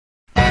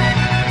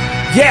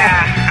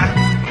Yeah,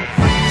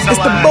 So,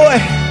 it's the boy,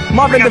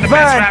 Marvin bring out the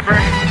best Divine, rapper.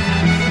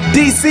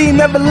 DC,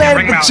 Neverland,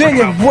 Bring him out,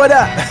 Virginia. bring him out. What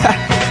up?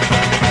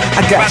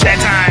 I got About you. that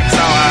time,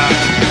 so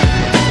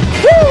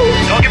Woo!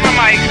 don't get my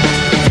mic.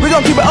 We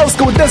gonna keep it old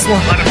school with this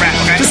one. Let it rap,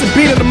 okay? Just a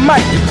beat on the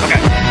mic.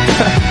 Okay.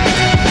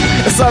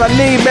 That's all I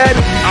need,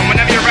 baby.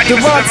 Whenever you're ready,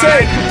 Mr.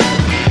 Devontae,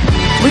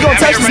 Divine. we gonna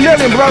touch this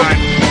million, bro.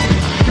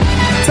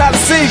 Top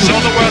Show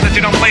single. the world that you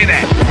don't play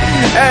that.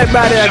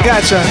 Everybody, I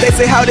gotcha. They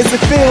say, how does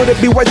it feel to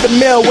be worth a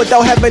mill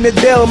without having a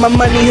deal? My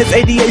money hits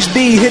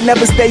ADHD, it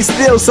never stays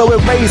still, so it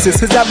raises.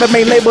 His album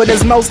ain't labeled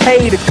as most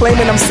hated,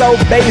 claiming I'm so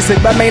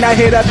basic, but may not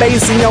hear the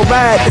bass in your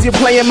ride. As you're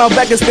playing my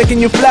records, thinking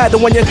you fly,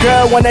 then when your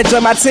girl wanna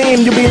join my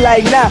team, you be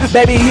like, nah,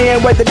 baby, he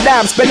ain't worth a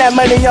dime. Spend that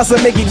money on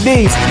some Mickey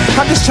D's.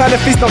 I'm just trying to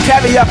feast on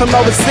caviar from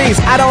overseas.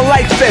 I don't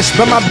like fish,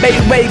 but my bait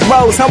weight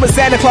grows. I'm with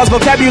Santa Claus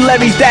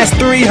vocabulary, that's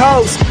 3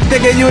 hoes.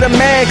 Thinking you the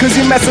man, cause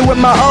you messing with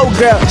my old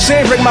girl. She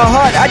ain't break my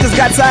heart, I just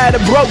got tired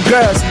of broke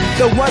girls.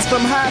 The ones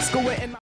from high school and